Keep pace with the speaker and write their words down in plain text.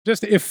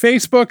Just if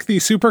Facebook, the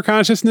super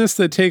consciousness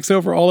that takes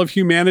over all of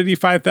humanity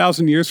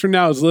 5,000 years from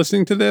now, is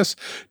listening to this,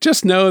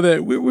 just know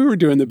that we were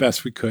doing the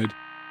best we could.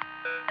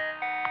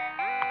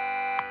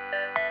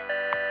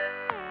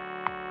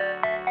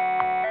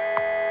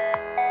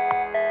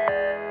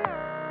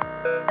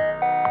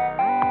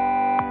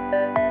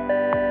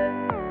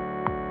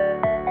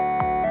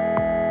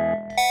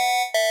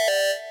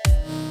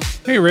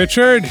 Hey,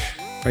 Richard.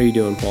 How are you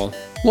doing, Paul?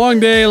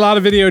 Long day, a lot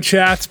of video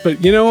chats,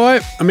 but you know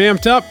what? I'm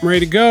amped up, I'm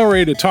ready to go,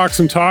 ready to talk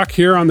some talk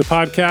here on the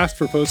podcast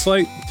for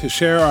Postlight to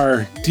share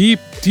our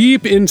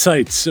deep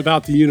insights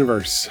about the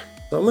universe.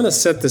 So I'm going to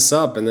set this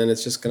up and then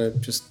it's going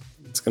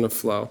to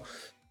flow.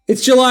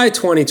 It's July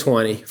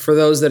 2020. For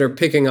those that are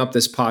picking up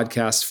this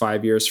podcast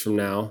 5 years from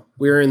now,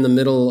 we're in the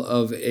middle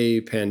of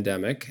a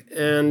pandemic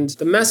and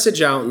the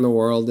message out in the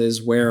world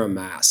is wear a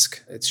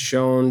mask. It's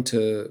shown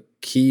to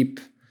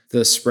keep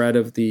the spread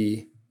of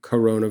the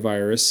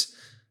coronavirus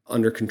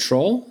under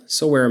control,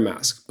 so wear a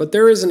mask. But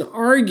there is an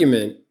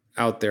argument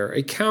out there,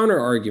 a counter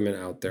argument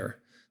out there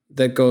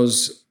that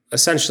goes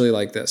essentially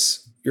like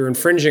this. You're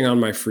infringing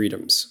on my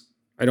freedoms.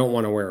 I don't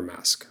want to wear a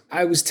mask.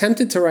 I was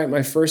tempted to write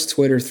my first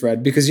Twitter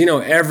thread because,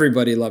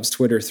 everybody loves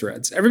Twitter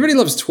threads. Everybody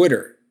loves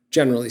Twitter,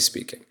 generally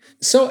speaking.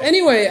 So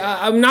anyway,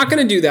 I'm not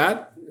going to do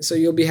that, so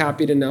you'll be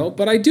happy to know.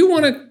 But I do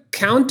want to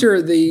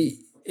counter the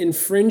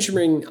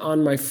infringing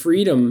on my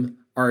freedom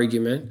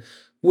argument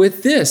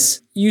with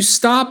this. You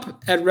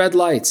stop at red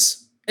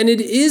lights. And it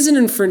is an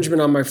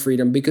infringement on my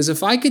freedom because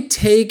if I could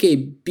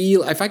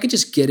if I could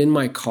just get in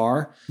my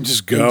car,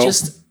 just go, and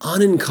just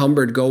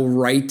unencumbered, go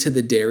right to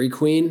the Dairy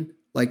Queen,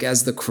 like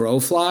as the crow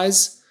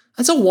flies,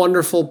 that's a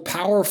wonderful,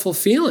 powerful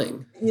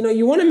feeling.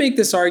 You want to make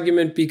this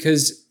argument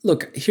because,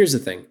 look, here's the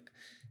thing.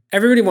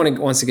 Everybody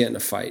wants to get in a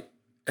fight.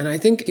 And I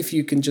think if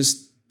you can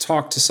just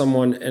talk to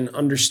someone and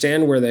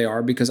understand where they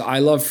are, because I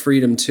love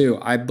freedom too.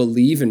 I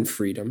believe in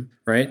freedom,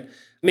 right?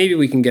 Maybe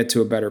we can get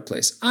to a better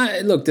place.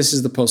 Look, this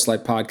is the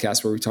Postlight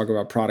Podcast where we talk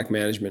about product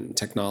management and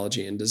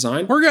technology and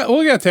design.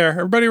 We'll get there.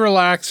 Everybody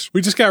relax.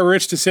 We just got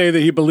Rich to say that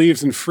he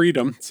believes in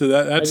freedom. So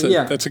that's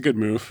a good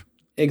move.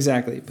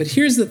 Exactly. But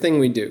here's the thing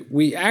we do.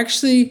 We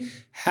actually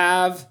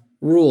have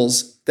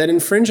rules that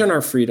infringe on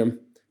our freedom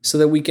so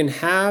that we can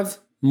have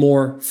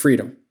more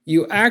freedom.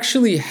 You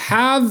actually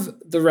have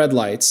the red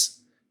lights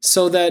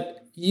so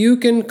that you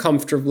can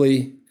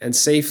comfortably and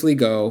safely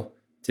go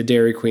to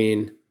Dairy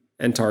Queen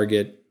and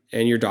Target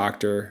and your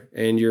doctor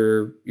and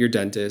your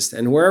dentist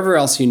and wherever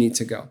else you need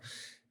to go.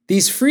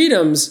 These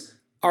freedoms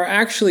are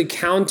actually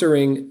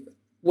countering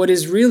what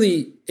is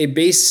really a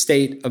base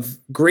state of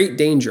great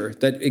danger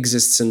that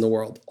exists in the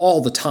world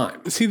all the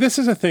time. See, this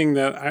is a thing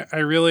that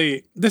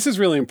this is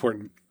really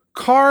important.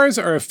 Cars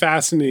are a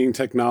fascinating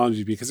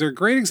technology because they're a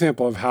great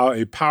example of how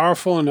a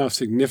powerful enough,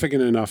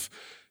 significant enough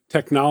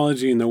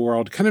technology in the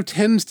world kind of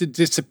tends to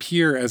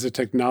disappear as a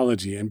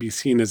technology and be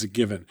seen as a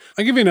given.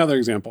 I'll give you another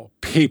example.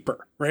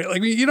 Paper, right?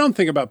 Like you don't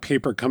think about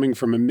paper coming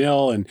from a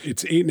mill and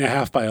it's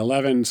 8.5 by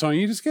 11. So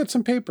you just get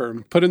some paper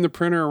and put in the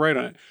printer, write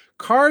on it.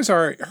 Cars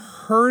are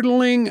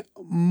hurtling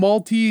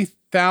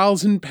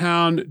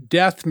multi-1,000-pound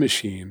death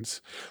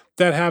machines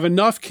that have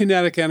enough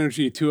kinetic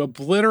energy to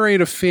obliterate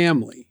a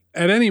family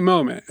at any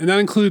moment. And that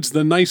includes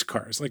the nice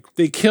cars. Like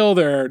they kill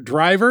their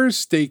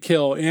drivers, they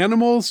kill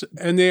animals,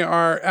 and they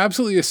are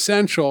absolutely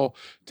essential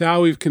to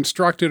how we've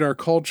constructed our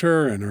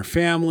culture and our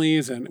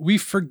families. And we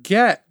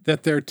forget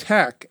that they're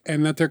tech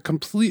and that they're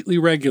completely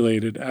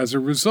regulated as a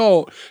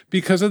result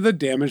because of the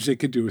damage they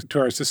could do to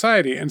our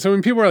society. And so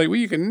when people are like, well,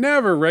 you can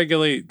never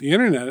regulate the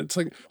internet, it's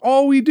like,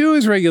 all we do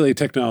is regulate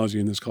technology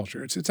in this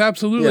culture. It's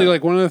absolutely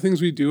like one of the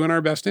things we do in our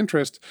best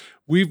interest.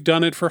 We've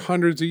done it for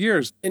hundreds of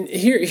years. And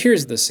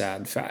here's the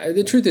sad fact.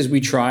 The truth is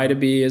we try to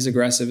be as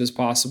aggressive as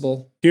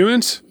possible.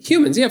 Humans?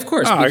 Humans, yeah, of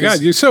course. Oh, my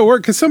God, you're so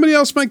worried because somebody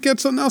else might get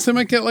something else. They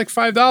might get like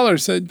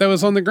 $5 that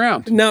was on the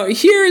ground. Now,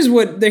 here's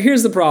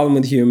the problem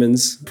with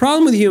humans. The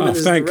problem with humans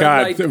is thank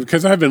God,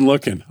 because I've been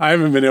looking. I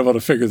haven't been able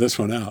to figure this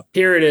one out.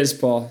 Here it is,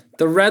 Paul.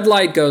 The red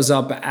light goes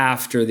up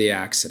after the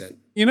accident.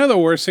 The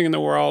worst thing in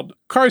the world,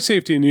 car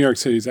safety in New York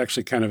City is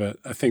actually kind of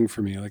a thing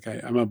for me. Like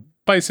I'm a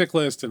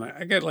bicyclist and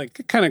I get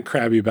like kind of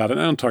crabby about it.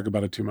 I don't talk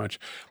about it too much,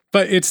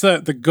 but it's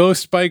the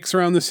ghost bikes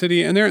around the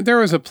city. And there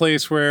was a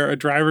place where a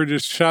driver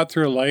just shot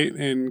through a light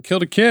and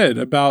killed a kid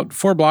about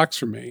 4 blocks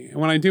from me.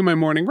 And when I do my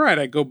morning ride,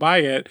 I go by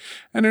it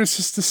and there's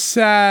just a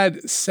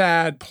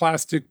sad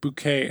plastic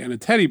bouquet and a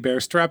teddy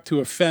bear strapped to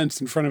a fence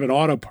in front of an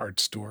auto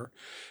parts store.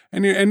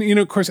 And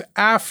of course,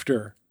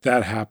 after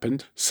that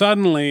happened,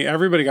 suddenly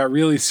everybody got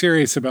really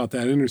serious about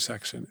that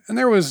intersection. And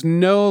there was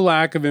no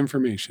lack of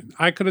information.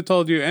 I could have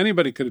told you,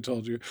 anybody could have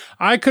told you.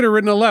 I could have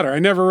written a letter. I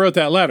never wrote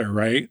that letter,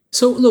 right?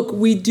 So look,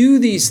 we do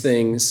these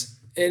things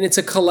and it's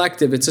a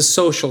collective, it's a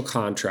social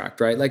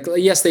contract, right? Like,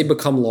 yes, they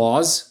become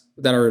laws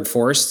that are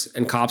enforced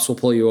and cops will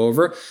pull you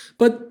over.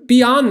 But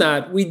beyond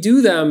that, we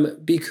do them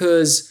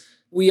because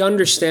we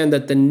understand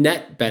that the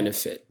net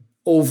benefit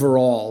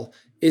overall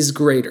is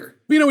greater.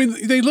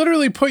 They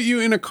literally put you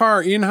in a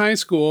car in high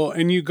school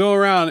and you go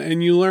around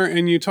and you learn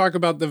and you talk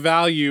about the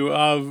value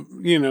of,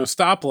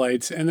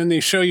 stoplights. And then they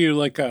show you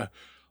like a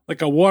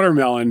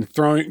watermelon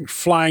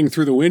flying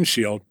through the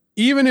windshield.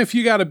 Even if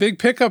you got a big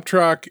pickup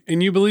truck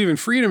and you believe in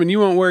freedom and you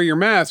won't wear your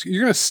mask,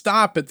 you're going to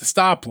stop at the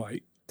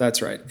stoplight.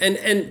 That's right.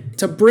 And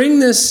to bring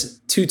this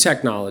to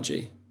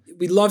technology,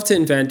 we love to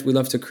invent, we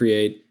love to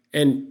create,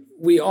 and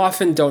we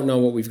often don't know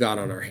what we've got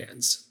on our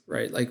hands,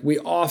 right? Like we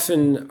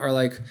often are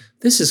like,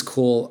 this is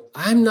cool.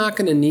 I'm not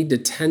going to need to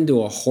tend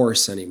to a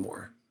horse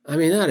anymore. I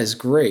mean, that is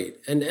great.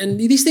 And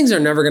these things are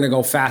never going to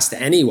go fast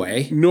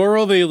anyway. Nor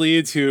will they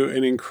lead to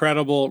an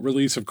incredible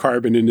release of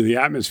carbon into the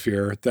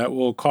atmosphere that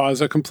will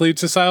cause a complete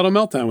societal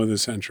meltdown within a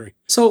century.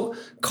 So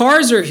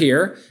cars are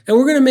here, and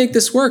we're going to make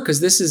this work because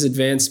this is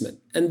advancement.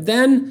 And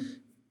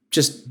then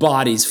just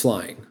bodies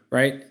flying,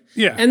 right?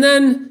 Yeah. And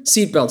then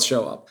seatbelts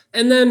show up.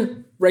 And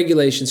then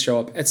regulations show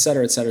up, et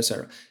cetera, et cetera, et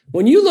cetera.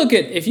 When you look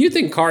at, if you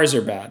think cars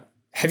are bad,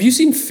 have you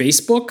seen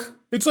Facebook?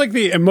 It's like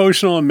the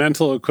emotional and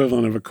mental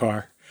equivalent of a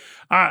car.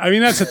 I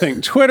mean, that's the thing.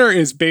 Twitter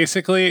is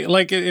basically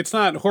like, it's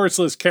not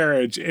horseless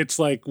carriage. It's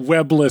like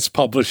webless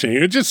publishing.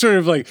 It's just sort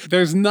of like,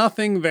 there's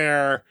nothing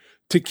there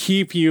to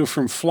keep you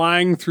from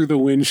flying through the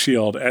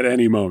windshield at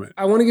any moment.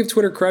 I want to give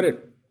Twitter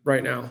credit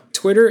right now.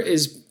 Twitter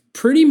is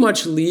pretty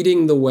much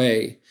leading the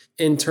way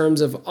in terms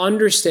of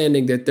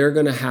understanding that they're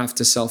going to have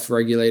to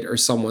self-regulate or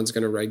someone's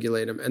going to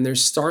regulate them. And they're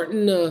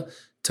starting to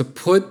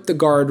put the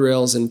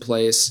guardrails in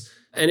place.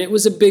 And it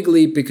was a big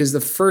leap because the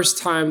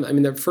first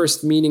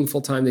meaningful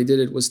time they did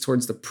it was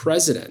towards the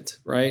president,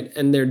 right?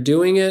 And they're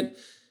doing it.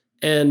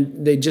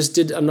 And they just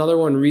did another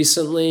one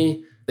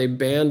recently. They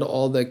banned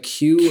all the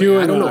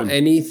QAnon. I don't know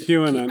anything.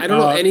 QAnon. I don't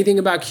know anything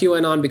about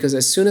QAnon because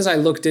as soon as I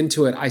looked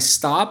into it, I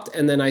stopped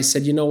and then I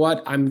said, you know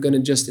what? I'm going to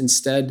just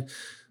instead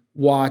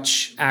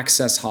watch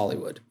Access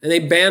Hollywood. And they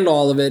banned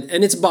all of it,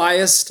 and it's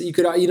biased. You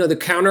could, the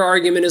counter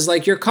argument is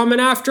like, you're coming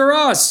after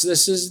us.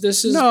 This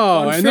is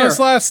no, unfair. And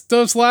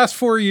those last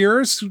 4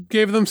 years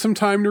gave them some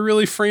time to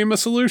really frame a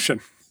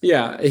solution.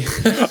 Yeah.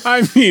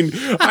 I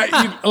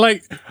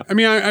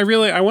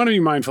want to be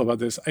mindful about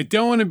this. I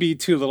don't want to be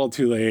too little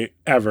too late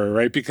ever,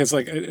 right? Because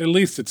like, at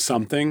least it's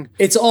something.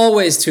 It's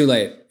always too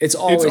late. It's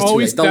always too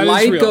late. The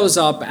light goes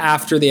up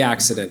after the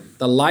accident.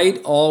 The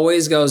light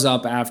always goes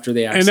up after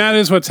the accident. And that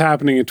is what's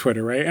happening at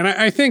Twitter, right? And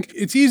I think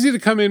it's easy to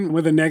come in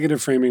with a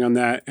negative framing on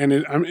that. And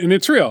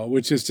it's real,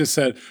 which is just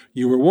that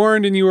you were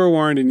warned and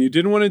you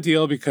didn't want to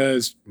deal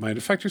because it might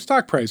affect your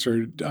stock price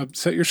or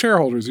upset your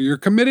shareholders, or you're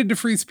committed to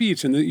free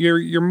speech and that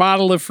your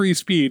model of free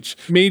speech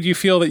made you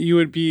feel that you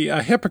would be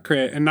a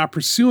hypocrite and not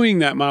pursuing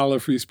that model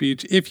of free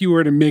speech if you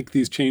were to make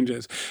these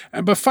changes.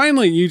 But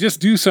finally, you just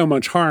do so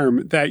much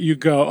harm that you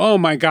go, oh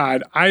my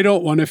God, I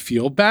don't want to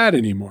feel bad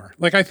anymore.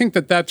 Like, I think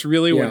that's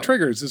really what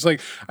triggers. It's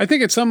like, I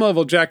think at some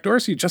level, Jack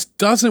Dorsey just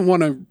doesn't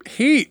want to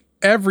hate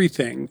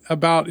everything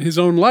about his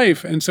own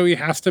life. And so he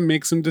has to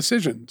make some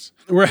decisions.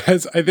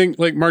 Whereas I think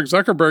like Mark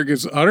Zuckerberg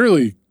is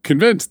utterly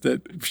convinced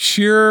that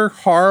sheer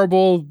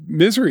horrible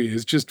misery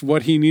is just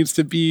what he needs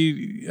to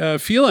be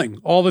feeling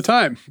all the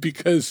time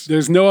because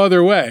there's no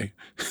other way.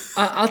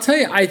 I'll tell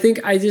you, I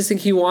just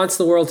think he wants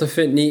the world to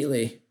fit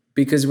neatly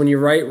because when you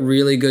write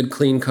really good,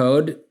 clean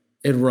code,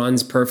 it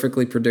runs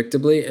perfectly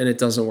predictably and it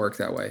doesn't work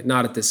that way.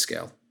 Not at this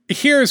scale.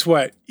 Here's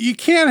what you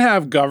can't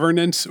have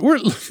governance.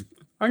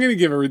 I'm going to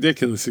give a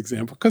ridiculous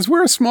example because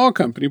we're a small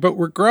company, but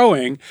we're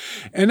growing.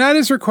 And that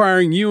is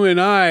requiring you and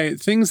I,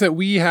 things that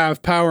we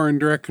have power and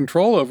direct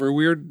control over.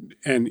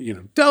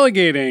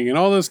 Delegating and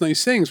all those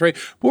nice things, right?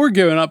 But we're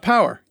giving up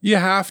power. You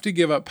have to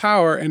give up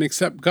power and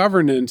accept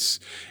governance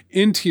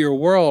into your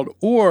world,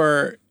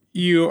 or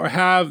you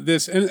have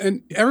this,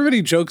 and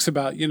everybody jokes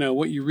about,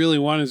 what you really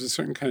want is a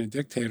certain kind of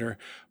dictator,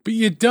 but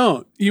you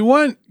don't. You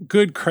want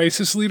good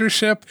crisis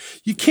leadership.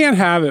 You can't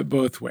have it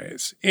both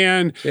ways.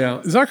 And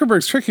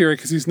Zuckerberg's tricky, right?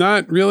 Because he's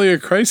not really a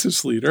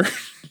crisis leader.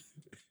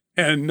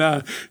 And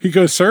he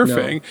goes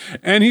surfing. No.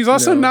 And he's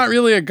also not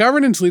really a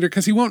governance leader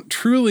because he won't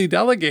truly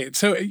delegate.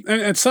 So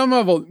at some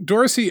level,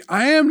 Dorsey,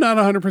 I am not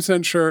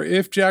 100% sure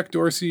if Jack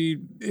Dorsey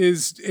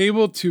is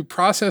able to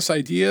process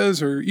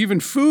ideas or even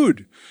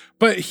food.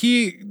 But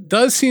he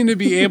does seem to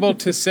be able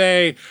to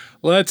say,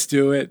 let's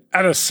do it.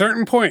 At a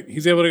certain point,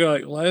 he's able to go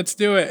like, let's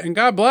do it. And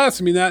God bless.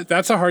 I mean,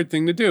 that's a hard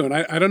thing to do. And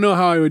I don't know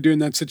how I would do in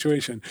that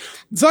situation.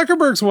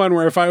 Zuckerberg's one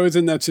where if I was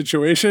in that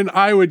situation,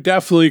 I would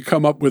definitely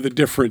come up with a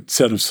different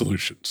set of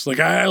solutions.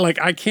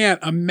 I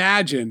can't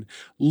imagine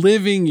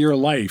living your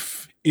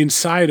life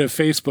inside of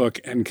Facebook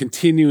and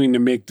continuing to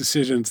make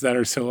decisions that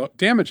are so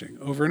damaging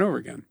over and over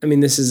again. I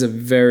mean, this is a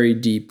very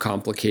deep,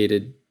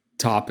 complicated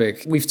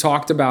topic. We've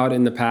talked about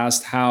in the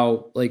past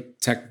how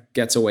tech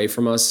gets away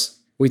from us.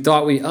 We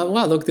thought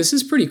wow, look, this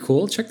is pretty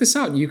cool. Check this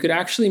out. You could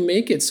actually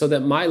make it so that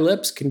my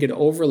lips can get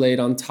overlaid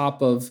on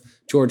top of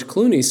George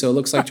Clooney. So it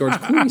looks like George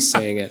Clooney's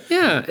saying it.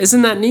 Yeah.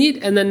 Isn't that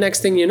neat? And then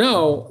next thing you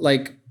know,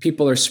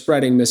 people are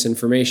spreading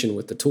misinformation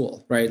with the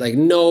tool, right? Like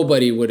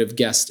nobody would have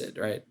guessed it,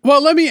 right?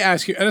 Well, let me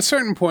ask you at a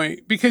certain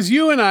point, because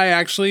you and I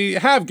actually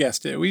have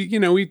guessed it.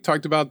 We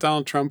talked about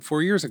Donald Trump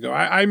 4 years ago.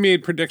 I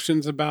made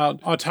predictions about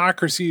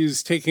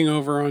autocracies taking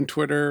over on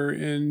Twitter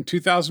in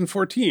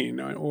 2014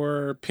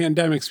 or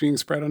pandemics being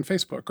spread on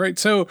Facebook, right?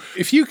 So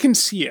if you can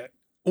see it,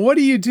 what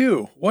do you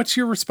do? What's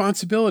your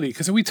responsibility?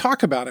 Because we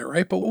talk about it,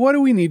 right? But what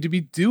do we need to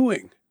be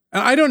doing?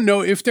 And I don't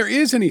know if there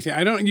is anything.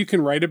 You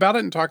can write about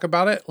it and talk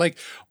about it. Like,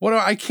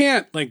 I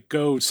can't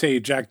go say,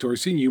 Jack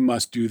Dorsey, you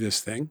must do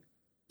this thing.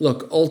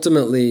 Look,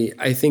 ultimately,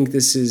 I think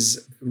this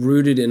is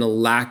rooted in a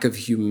lack of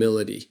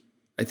humility.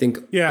 I think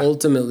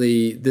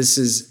ultimately this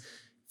is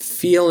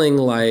feeling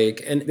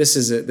like, and this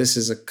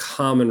is a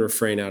common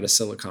refrain out of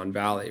Silicon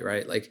Valley,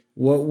 right? Like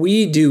what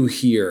we do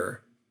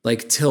here,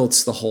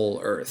 tilts the whole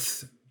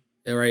earth.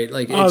 Right?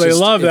 Like, they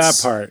love that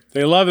part.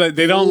 They love that.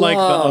 They don't like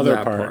the other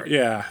part.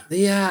 Yeah.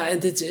 Yeah.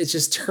 And it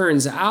just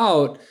turns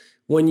out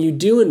when you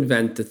do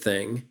invent the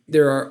thing,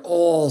 there are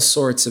all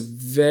sorts of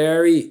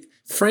very,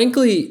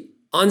 frankly,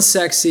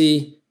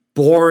 unsexy,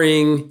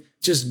 boring,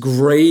 just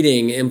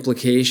grating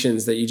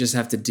implications that you just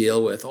have to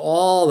deal with.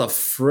 All the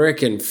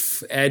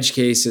frickin' edge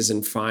cases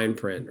and fine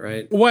print,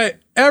 right? What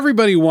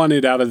everybody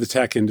wanted out of the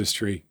tech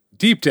industry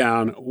deep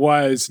down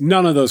was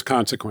none of those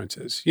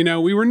consequences.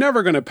 We were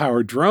never going to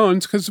power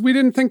drones because we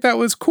didn't think that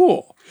was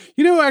cool.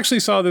 Who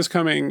actually saw this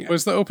coming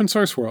was the open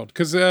source world,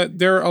 because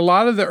there are a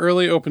lot of the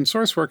early open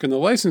source work and the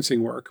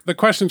licensing work. The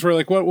questions were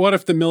like, what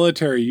if the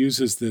military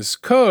uses this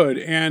code?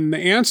 And the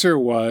answer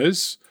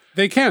was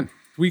they can.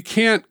 We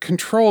can't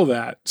control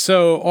that.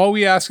 So all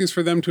we ask is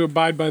for them to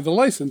abide by the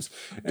license.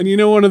 And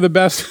one of the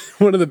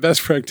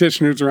best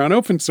practitioners around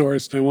open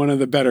source and one of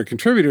the better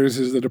contributors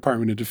is the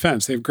Department of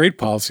Defense. They have great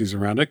policies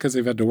around it because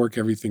they've had to work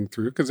everything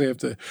through because they have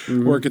to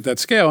work at that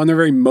scale. And they're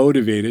very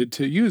motivated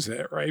to use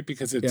it, right?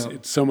 Because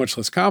it's so much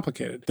less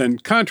complicated than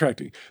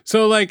contracting.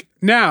 So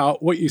now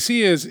what you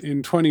see is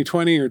in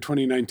 2020 or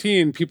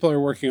 2019, people are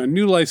working on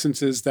new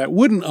licenses that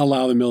wouldn't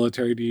allow the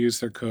military to use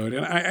their code.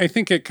 And I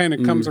think it kind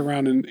of comes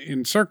around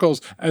in circles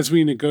as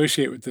we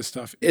negotiate with this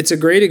stuff. It's a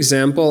great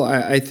example.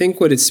 I think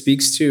what it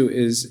speaks to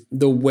is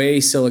the way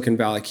Silicon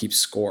Valley keeps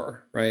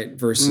score, right?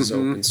 Versus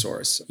open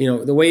source.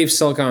 The way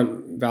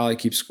Silicon Valley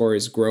keeps score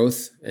is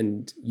growth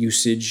and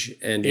usage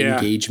and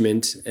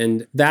engagement.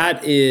 And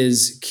that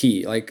is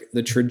key. Like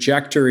the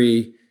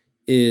trajectory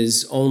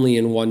is only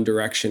in one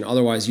direction.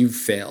 Otherwise, you've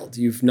failed.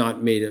 You've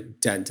not made a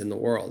dent in the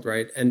world,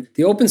 right? And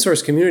the open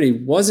source community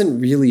wasn't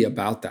really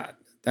about that.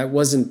 That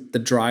wasn't the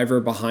driver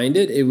behind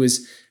it. It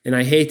was, and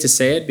I hate to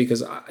say it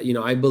because,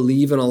 I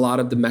believe in a lot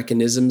of the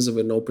mechanisms of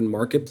an open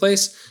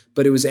marketplace,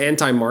 but it was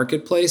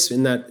anti-marketplace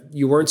in that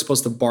you weren't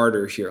supposed to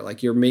barter here.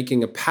 Like you're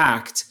making a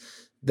pact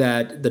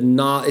that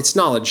it's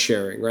knowledge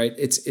sharing, right?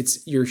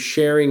 It's you're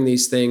sharing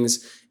these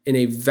things in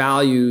a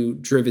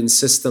value-driven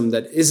system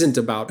that isn't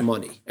about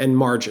money and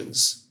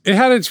margins. It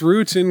had its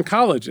roots in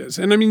colleges.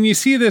 And you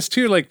see this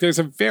too, there's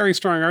a very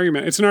strong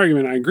argument. It's an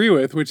argument I agree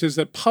with, which is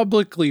that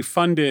publicly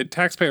funded,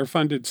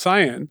 taxpayer-funded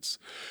science,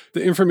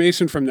 the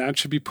information from that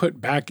should be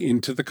put back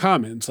into the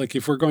commons.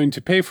 If we're going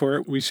to pay for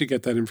it, we should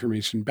get that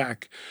information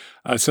back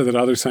so that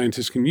other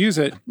scientists can use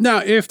it. Now,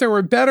 if there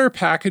were better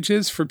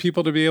packages for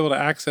people to be able to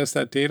access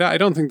that data, I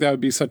don't think that would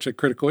be such a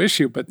critical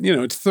issue. But,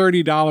 it's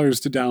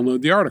 $30 to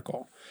download the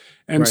article.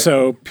 And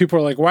so people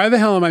are like, why the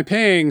hell am I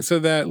paying so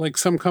that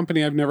some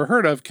company I've never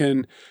heard of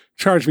can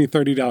charge me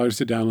 $30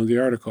 to download the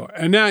article?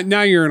 And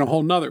now you're in a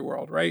whole nother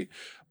world, right?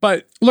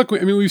 But look,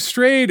 we've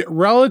strayed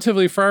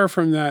relatively far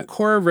from that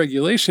core of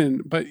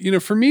regulation. But,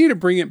 for me to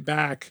bring it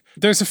back,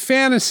 there's a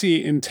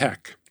fantasy in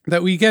tech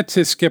that we get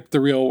to skip the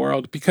real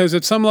world because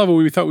at some level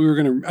we thought we were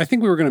going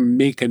to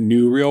make a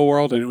new real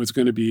world and it was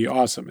going to be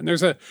awesome. And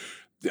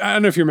I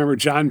don't know if you remember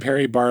John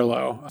Perry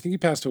Barlow. I think he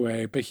passed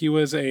away, but he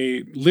was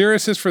a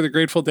lyricist for the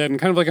Grateful Dead and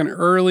kind of like an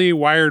early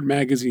Wired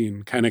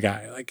magazine kind of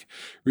guy,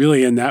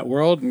 really in that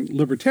world and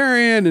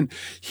libertarian. And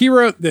he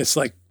wrote this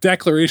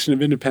Declaration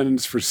of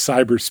Independence for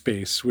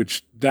cyberspace,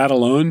 which that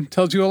alone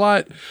tells you a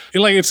lot.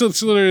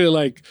 It's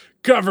literally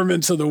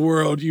governments of the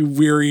world, you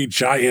weary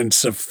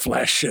giants of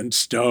flesh and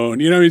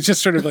stone. It's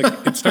just sort of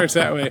it starts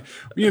that way.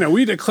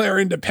 We declare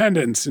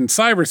independence in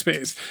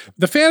cyberspace.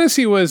 The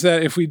fantasy was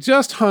that if we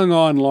just hung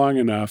on long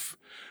enough,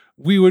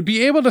 we would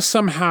be able to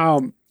somehow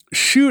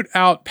shoot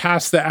out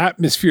past the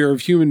atmosphere of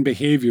human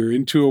behavior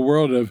into a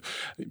world of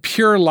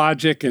pure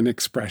logic and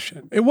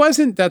expression. It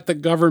wasn't that the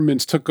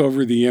governments took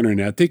over the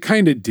internet. They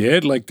kind of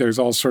did. There's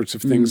all sorts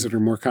of things that are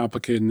more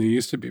complicated than they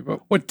used to be.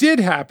 But what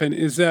did happen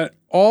is that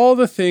all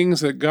the things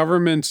that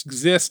governments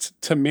exist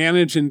to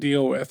manage and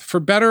deal with,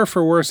 for better or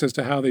for worse as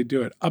to how they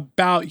do it,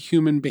 about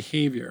human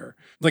behavior.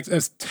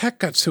 As tech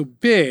got so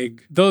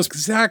big, those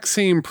exact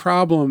same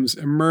problems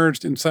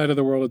emerged inside of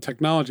the world of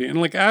technology.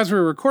 And as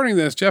we're recording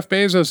this, Jeff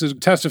Bezos is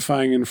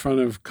testifying in front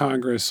of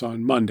Congress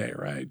on Monday,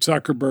 right?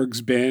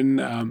 Zuckerberg's been,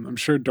 I'm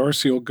sure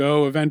Dorsey will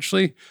go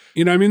eventually.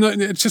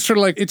 It's just sort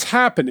of it's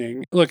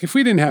happening. Look, if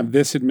we didn't have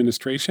this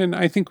administration,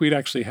 I think we'd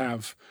actually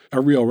have a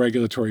real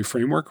regulatory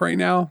framework right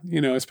now,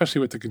 especially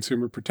with the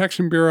Consumer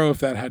Protection Bureau if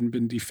that hadn't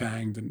been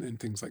defanged and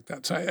things like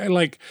that. So I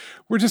like,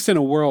 we're just in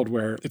a world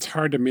where it's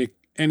hard to make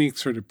any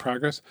sort of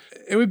progress.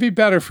 It would be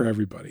better for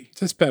everybody,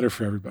 just better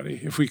for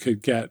everybody, if we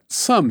could get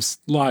some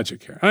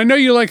logic here. And I know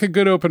you like a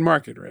good open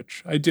market,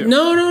 Rich. I do.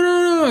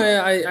 No.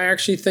 I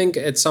actually think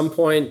at some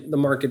point the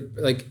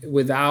market, like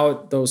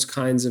without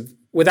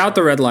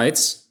the red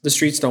lights, the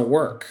streets don't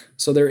work.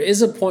 So there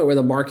is a point where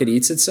the market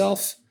eats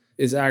itself,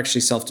 is actually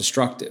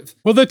self-destructive.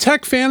 Well, the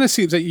tech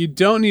fantasy is that you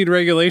don't need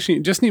regulation.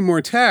 You just need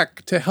more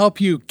tech to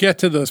help you get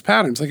to those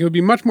patterns. Like, it would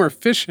be much more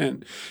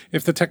efficient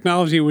if the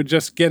technology would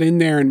just get in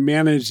there and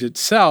manage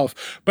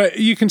itself. But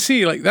you can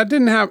see, like, that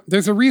didn't happen.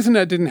 There's a reason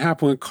that didn't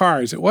happen with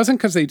cars. It wasn't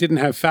because they didn't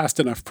have fast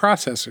enough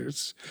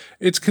processors.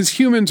 It's because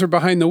humans are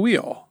behind the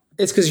wheel.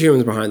 It's because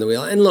humans are behind the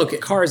wheel. And look,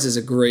 cars is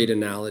a great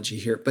analogy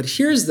here. But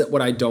here's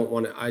what I don't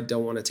want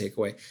to take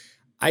away.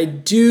 I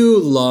do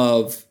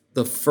love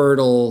the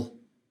fertile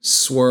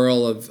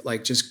swirl of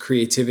like just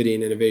creativity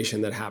and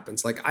innovation that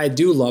happens. Like, I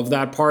do love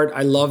that part.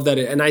 I love that.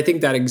 And I think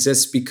that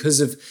exists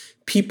because of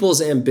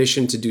people's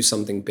ambition to do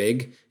something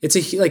big. I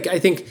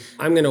think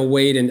I'm going to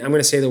wait and I'm going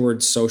to say the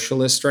word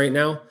socialist right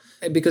now,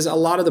 because a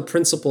lot of the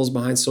principles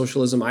behind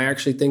socialism, I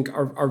actually think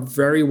are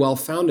very well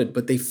founded,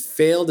 but they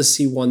fail to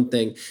see one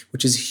thing,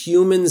 which is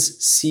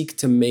humans seek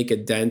to make a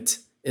dent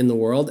in the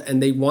world,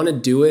 and they want to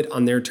do it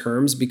on their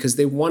terms because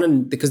they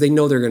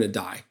know they're going to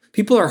die.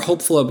 People are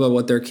hopeful about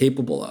what they're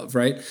capable of,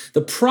 right?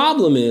 The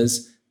problem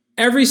is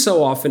every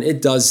so often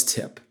it does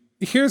tip.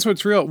 Here's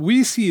what's real.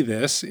 We see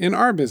this in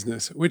our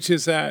business, which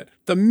is that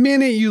the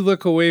minute you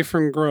look away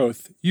from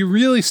growth, you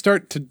really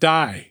start to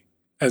die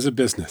as a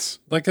business.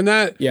 Like, and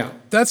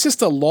that's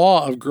just a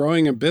law of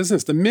growing a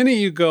business. The minute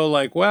you go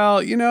like,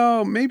 well,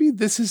 maybe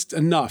this is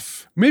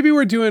enough. Maybe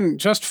we're doing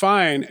just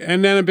fine.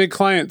 And then a big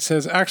client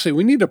says, actually,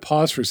 we need to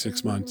pause for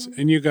 6 months.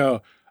 And you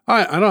go,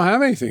 I don't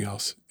have anything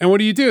else. And what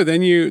do?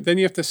 Then you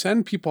have to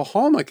send people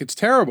home. Like, it's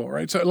terrible,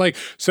 right?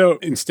 So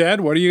instead,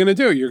 what are you going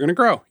to do? You're going to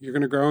grow. You're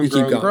going to grow and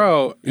grow and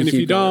grow. And if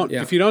you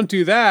don't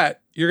do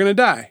that, you're going to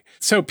die.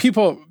 So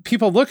people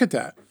look at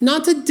that.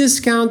 Not to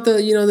discount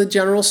the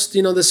general,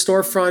 the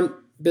storefront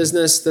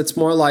business that's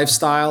more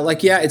lifestyle.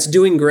 Like, yeah, it's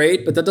doing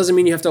great, but that doesn't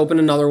mean you have to open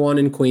another one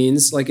in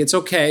Queens. Like, it's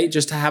okay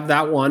just to have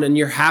that one and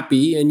you're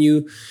happy and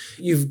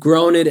you've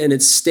grown it and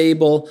it's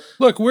stable.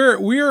 Look,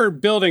 we're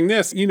building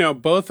this,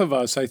 both of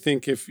us. I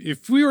think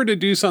if we were to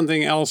do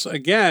something else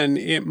again,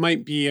 it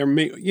might be a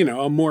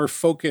more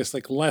focused,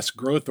 like less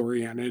growth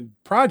oriented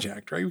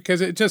project, right? Because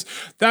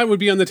that would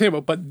be on the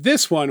table. But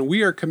this one,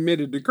 we are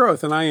committed to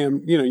growth, and I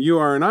am, you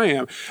are, and I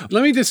am.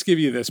 Let me just give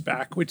you this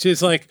back, which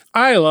is like,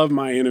 I love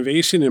my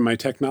innovation in my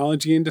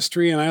technology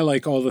industry, and I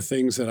like all the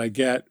things that I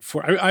get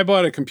I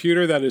bought a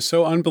computer that is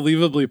so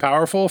unbelievably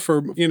powerful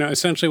for,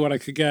 essentially what I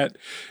could get,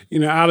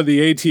 out of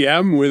the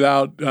ATM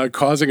without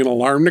causing an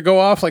alarm to go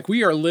off. Like,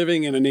 we are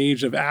living in an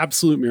age of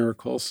absolute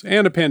miracles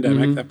and a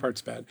pandemic. Mm-hmm. That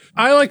part's bad.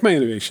 I like my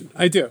innovation.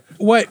 I do.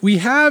 What we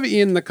have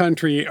in the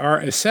country are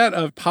a set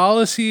of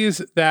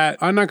policies that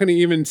I'm not going to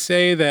even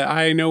say that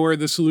I know where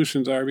the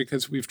solutions are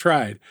because we've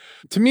tried.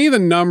 To me, the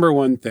number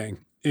one thing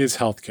is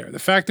healthcare. The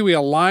fact that we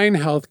align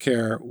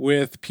healthcare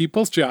with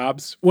people's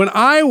jobs. When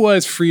I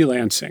was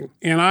freelancing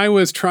and I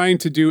was trying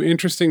to do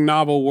interesting,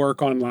 novel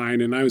work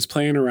online and I was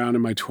playing around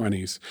in my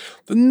 20s,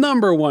 the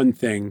number one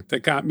thing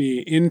that got me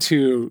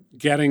into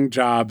getting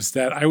jobs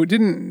that I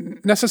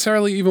didn't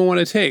necessarily even want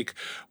to take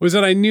was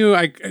that I knew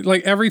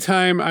every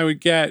time I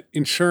would get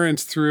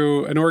insurance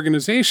through an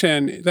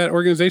organization, that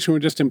organization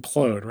would just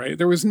implode, right?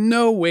 There was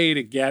no way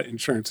to get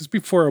insurance. It's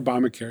before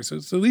Obamacare, so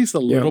it's at least a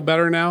little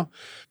better now,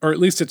 or at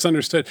least it's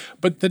understood.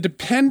 But the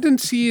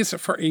dependencies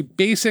for a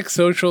basic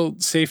social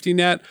safety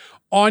net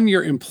on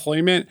your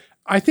employment,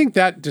 I think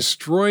that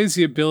destroys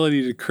the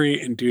ability to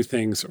create and do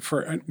things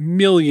for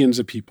millions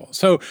of people.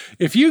 So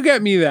if you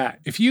get me like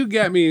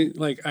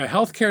a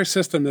healthcare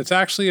system that's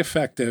actually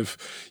effective,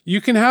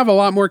 you can have a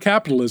lot more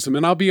capitalism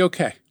and I'll be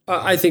okay.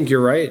 I think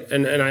you're right.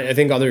 And I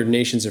think other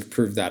nations have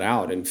proved that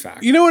out, in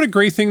fact. You know what a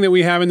great thing that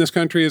we have in this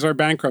country is our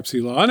bankruptcy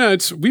law. I know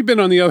we've been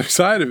on the other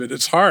side of it.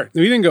 It's hard.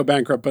 We didn't go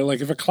bankrupt, but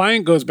like if a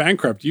client goes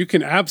bankrupt, you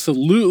can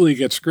absolutely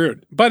get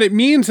screwed. But it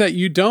means that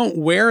you don't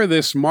wear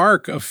this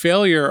mark of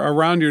failure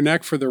around your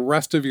neck for the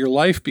rest of your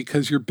life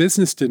because your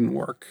business didn't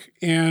work.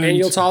 And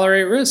you'll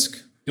tolerate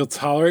risk. You'll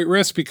tolerate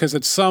risk because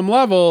at some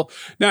level,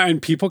 now,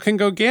 and people can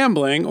go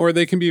gambling or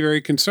they can be very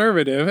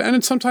conservative. And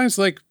it's sometimes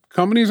like,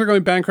 companies are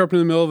going bankrupt in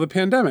the middle of the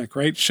pandemic,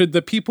 right? Should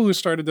the people who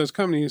started those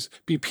companies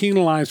be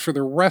penalized for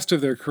the rest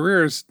of their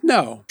careers?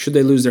 No. Should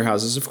they lose their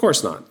houses? Of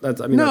course not. That's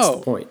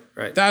the point,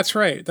 right? That's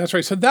right.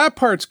 So that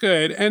part's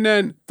good. And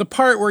then the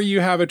part where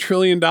you have $1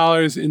 trillion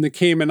in the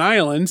Cayman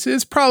Islands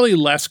is probably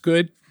less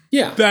good.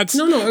 Yeah.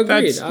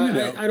 Agreed.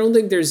 I don't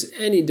think there's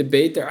any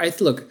debate there.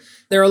 Look,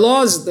 there are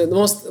laws. The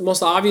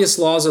most obvious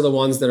laws are the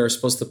ones that are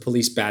supposed to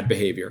police bad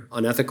behavior,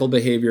 unethical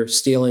behavior,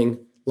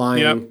 stealing,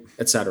 lying,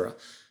 etc.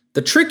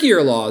 The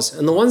trickier laws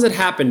and the ones that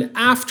happened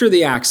after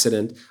the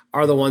accident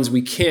are the ones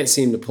we can't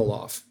seem to pull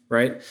off,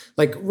 right?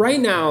 Like right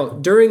now,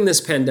 during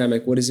this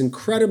pandemic, what is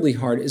incredibly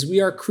hard is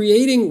we are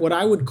creating what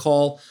I would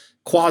call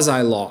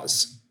quasi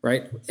laws,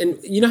 right? And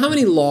you know how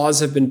many laws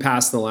have been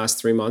passed in the last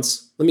 3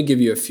 months? Let me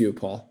give you a few,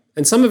 Paul.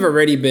 And some have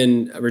already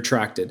been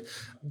retracted.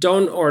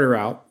 Don't order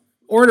out.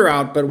 Order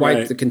out, but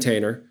wipe the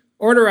container.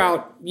 Order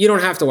out, you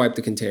don't have to wipe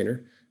the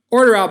container.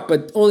 Order out,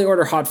 but only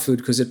order hot food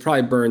because it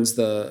probably burns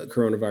the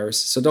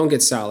coronavirus. So don't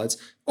get salads.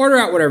 Order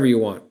out whatever you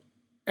want.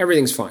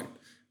 Everything's fine.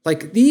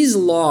 Like these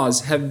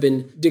laws have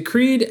been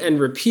decreed and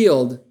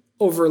repealed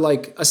over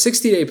like a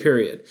 60-day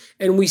period.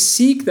 And we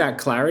seek that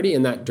clarity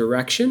and that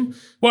direction.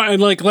 Well, and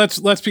like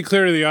let's be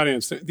clear to the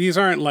audience. These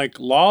aren't like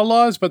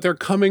laws, but they're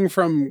coming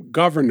from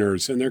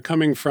governors and they're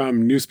coming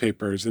from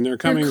newspapers and they're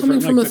coming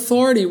from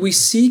authority. We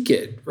seek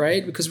it,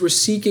 right? Because we're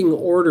seeking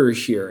order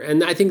here.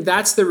 And I think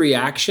that's the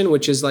reaction,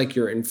 which is like,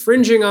 you're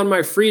infringing on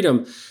my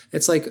freedom.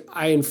 It's like,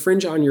 I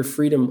infringe on your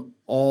freedom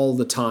all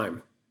the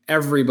time.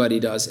 Everybody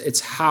does.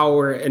 It's how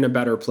we're in a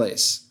better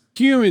place.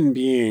 Human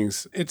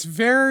beings, it's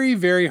very,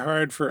 very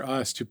hard for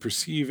us to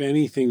perceive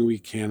anything we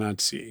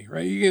cannot see,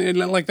 right?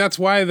 Like that's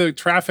why the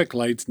traffic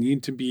lights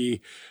need to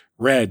be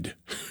red,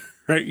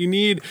 right?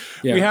 We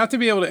have to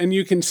be able to, and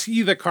you can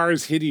see the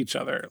cars hit each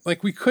other.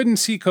 Like we couldn't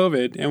see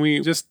COVID and we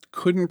just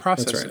couldn't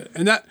process it.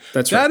 And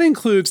that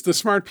includes the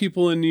smart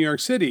people in New York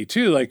City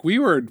too. Like we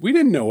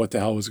didn't know what the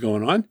hell was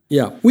going on.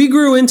 Yeah. We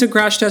grew into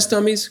crash test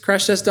dummies.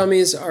 Crash test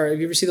dummies have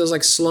you ever seen those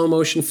like slow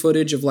motion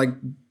footage of like,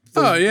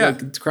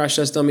 like crash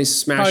test dummies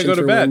smashing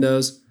through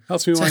windows?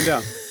 Helps me wind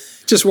down.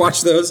 Just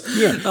watch those.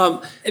 Yeah.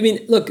 I mean,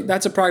 look,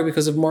 that's a product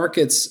because of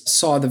markets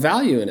saw the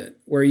value in it,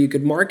 where you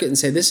could market and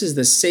say, this is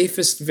the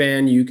safest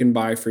van you can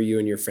buy for you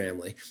and your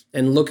family.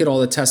 And look at all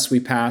the tests we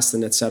passed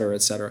and et cetera,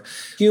 et cetera.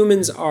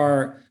 Humans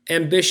are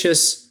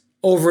ambitious,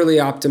 overly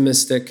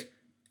optimistic,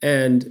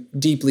 and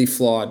deeply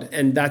flawed.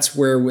 And that's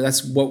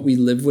what we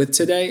live with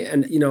today.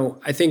 And, you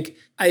know, I think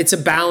it's a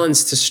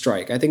balance to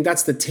strike. I think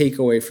that's the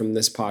takeaway from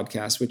this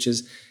podcast, which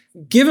is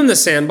give them the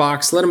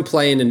sandbox, let them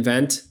play and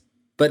invent.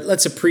 But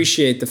let's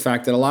appreciate the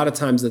fact that a lot of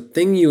times the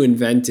thing you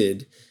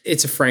invented,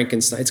 it's a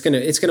Frankenstein.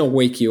 It's gonna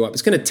wake you up.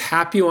 It's gonna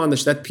tap you on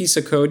that piece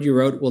of code you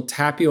wrote will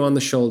tap you on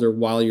the shoulder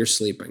while you're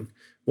sleeping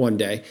one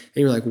day. And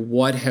you're like,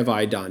 what have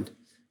I done?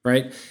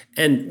 Right?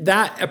 And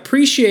that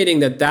appreciating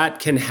that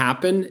can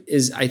happen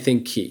is, I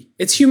think, key.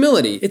 It's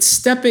humility. It's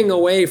stepping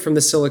away from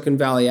the Silicon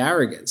Valley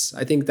arrogance.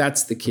 I think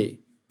that's the key.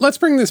 Let's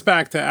bring this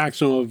back to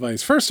actionable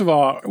advice. First of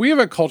all, we have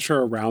a culture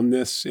around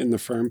this in the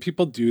firm.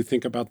 People do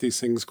think about these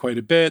things quite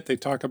a bit. They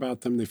talk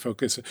about them. They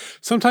focus.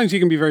 Sometimes you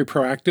can be very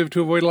proactive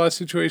to avoid a lot of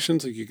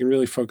situations. Like you can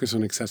really focus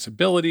on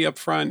accessibility up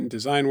front and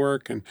design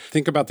work and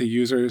think about the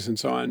users and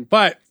so on.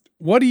 But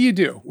what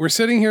do? We're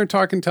sitting here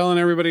telling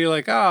everybody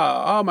like,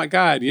 oh my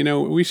God, you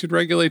know, we should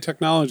regulate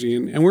technology.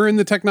 And we're in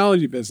the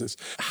technology business.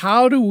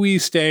 How do we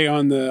stay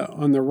on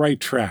the right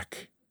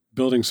track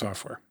building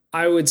software?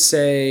 I would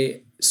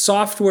say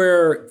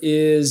software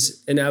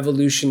is an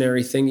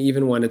evolutionary thing,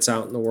 even when it's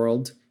out in the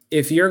world.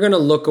 If you're going to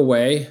look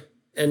away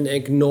and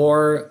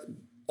ignore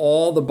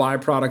all the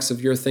byproducts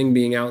of your thing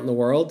being out in the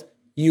world,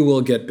 you will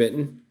get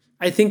bitten.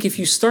 I think if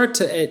you start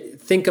to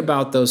think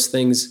about those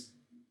things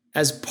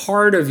as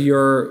part of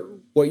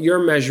what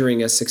you're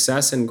measuring as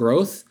success and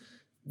growth,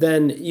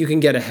 then you can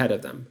get ahead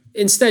of them.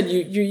 Instead,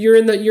 you're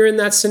in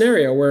that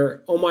scenario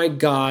where, oh my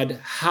God,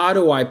 how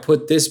do I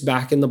put this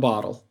back in the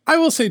bottle? I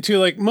will say too,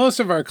 like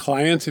most of our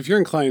clients, if you're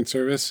in client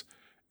service,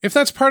 if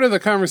that's part of the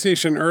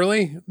conversation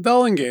early,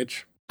 they'll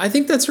engage. I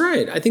think that's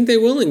right. I think they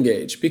will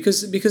engage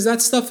because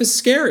that stuff is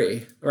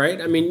scary, right?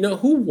 I mean, no,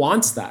 who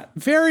wants that?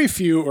 Very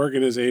few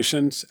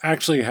organizations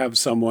actually have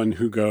someone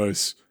who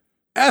goes,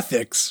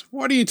 ethics?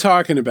 What are you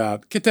talking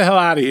about? Get the hell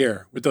out of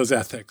here with those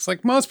ethics.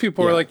 Like most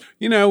people are like,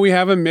 you know, we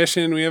have a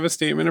mission, we have a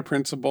statement of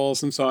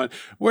principles and so on.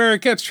 Where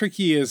it gets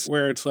tricky is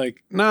where it's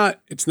like,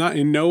 it's not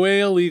in no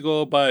way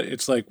illegal, but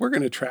it's like, we're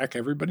going to track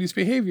everybody's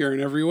behavior in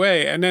every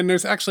way. And then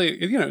there's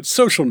actually, you know,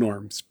 social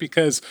norms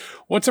because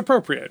what's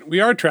appropriate? We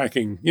are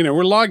tracking, you know,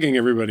 we're logging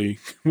everybody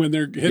when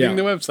they're hitting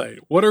the website.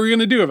 What are we going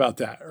to do about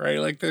that? Right?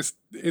 Like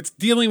it's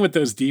dealing with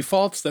those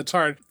defaults that's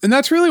hard. And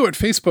that's really what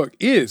Facebook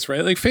is,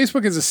 right? Like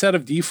Facebook is a set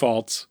of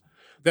defaults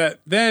that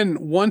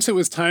then once it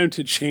was time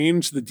to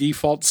change the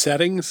default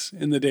settings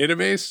in the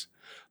database,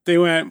 they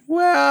went,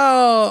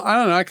 well, I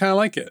don't know, I kind of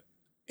like it.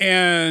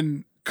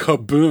 And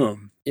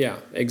kaboom. Yeah,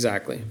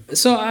 exactly.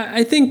 So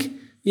I think,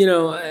 you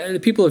know,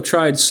 people have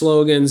tried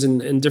slogans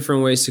and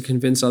different ways to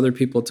convince other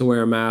people to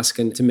wear a mask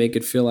and to make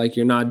it feel like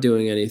you're not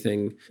doing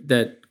anything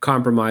that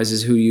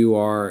compromises who you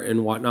are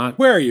and whatnot.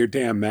 Wear your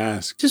damn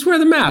mask. Just wear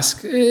the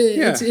mask.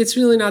 It's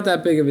really not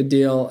that big of a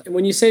deal.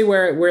 When you say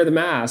wear the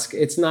mask,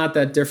 it's not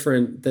that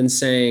different than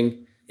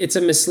saying it's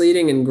a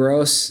misleading and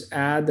gross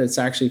ad that's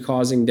actually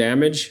causing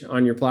damage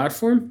on your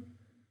platform.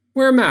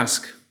 Wear a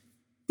mask.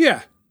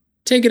 Yeah.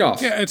 Take it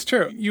off. Yeah, it's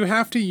true. You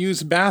have to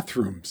use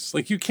bathrooms.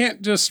 Like you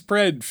can't just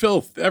spread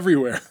filth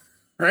everywhere.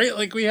 right?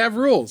 Like we have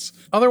rules.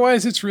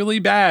 Otherwise, it's really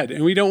bad,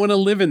 and we don't want to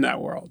live in that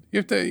world. You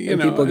have to, you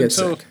know, people get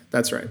sick.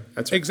 That's right.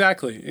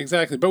 Exactly.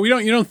 But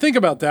you don't think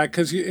about that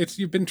because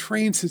you've been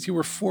trained since you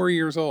were 4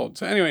 years old.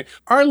 So anyway,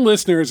 our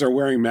listeners are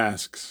wearing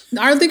masks.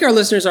 I think our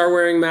listeners are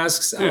wearing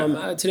masks.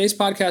 Yeah. Today's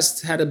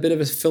podcast had a bit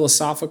of a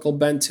philosophical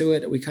bent to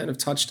it. We kind of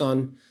touched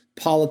on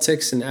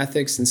politics and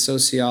ethics and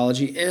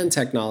sociology and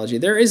technology.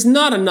 There is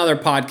not another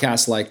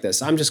podcast like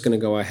this. I'm just going to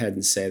go ahead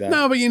and say that.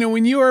 No, but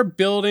when you are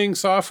building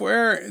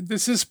software,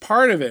 this is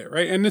part of it,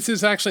 right? And this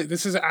is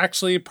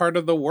actually part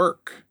of the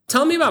work.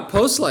 Tell me about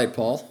Postlight,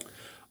 Paul.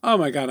 Oh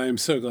my God, I am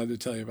so glad to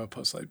tell you about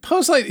Postlight.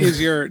 Postlight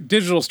is your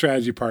digital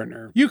strategy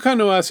partner. You come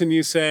to us and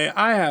you say,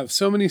 I have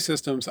so many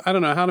systems, I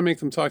don't know how to make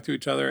them talk to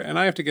each other, and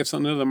I have to get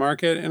something to the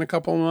market in a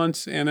couple of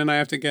months, and then I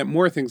have to get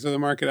more things to the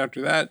market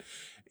after that.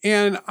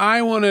 And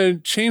I want to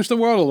change the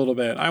world a little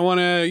bit. I want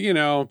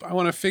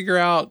to figure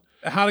out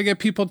how to get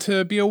people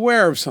to be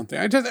aware of something.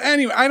 I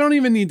don't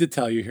even need to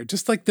tell you here.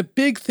 Just like the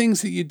big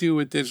things that you do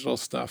with digital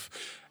stuff.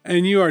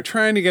 And you are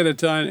trying to get it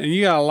done, and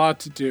you got a lot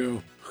to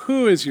do.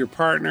 Who is your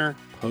partner?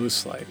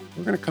 Postlight.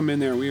 We're going to come in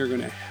there. We are going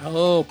to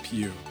help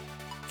you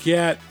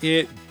get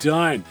it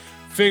done.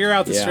 Figure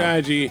out the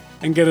strategy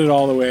and get it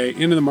all the way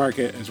into the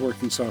market as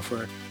working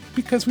software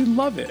because we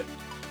love it.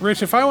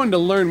 Rich, if I wanted to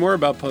learn more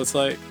about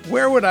Postlight,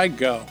 where would I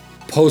go?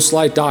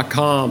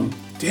 Postlight.com.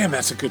 Damn,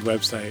 that's a good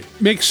website.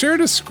 Make sure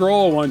to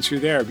scroll once you're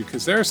there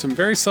because there are some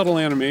very subtle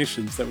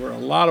animations that were a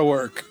lot of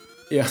work.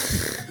 Yeah.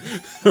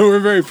 We're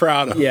very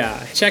proud of.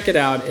 Yeah, check it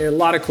out. A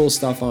lot of cool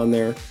stuff on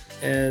there.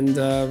 And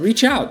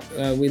reach out.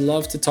 We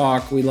love to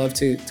talk. We love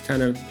to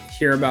kind of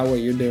hear about what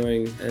you're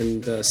doing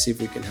and see if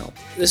we can help.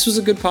 This was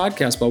a good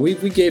podcast, but we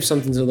gave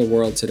something to the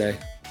world today.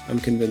 I'm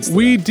convinced.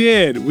 We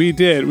did.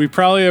 We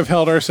probably have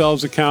held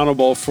ourselves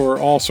accountable for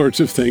all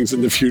sorts of things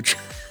in the future.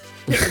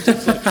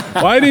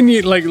 Why didn't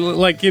you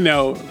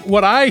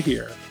what I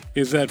hear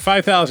is that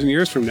 5,000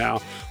 years from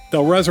now,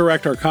 they'll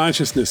resurrect our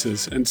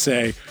consciousnesses and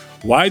say,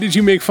 why did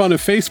you make fun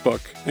of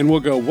Facebook? And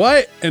we'll go,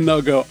 what? And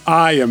they'll go,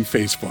 I am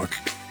Facebook.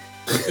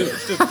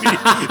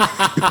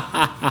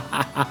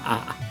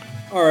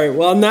 All right.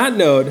 Well, on that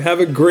note, have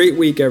a great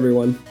week,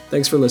 everyone.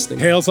 Thanks for listening.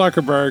 Hail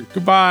Zuckerberg.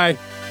 Goodbye.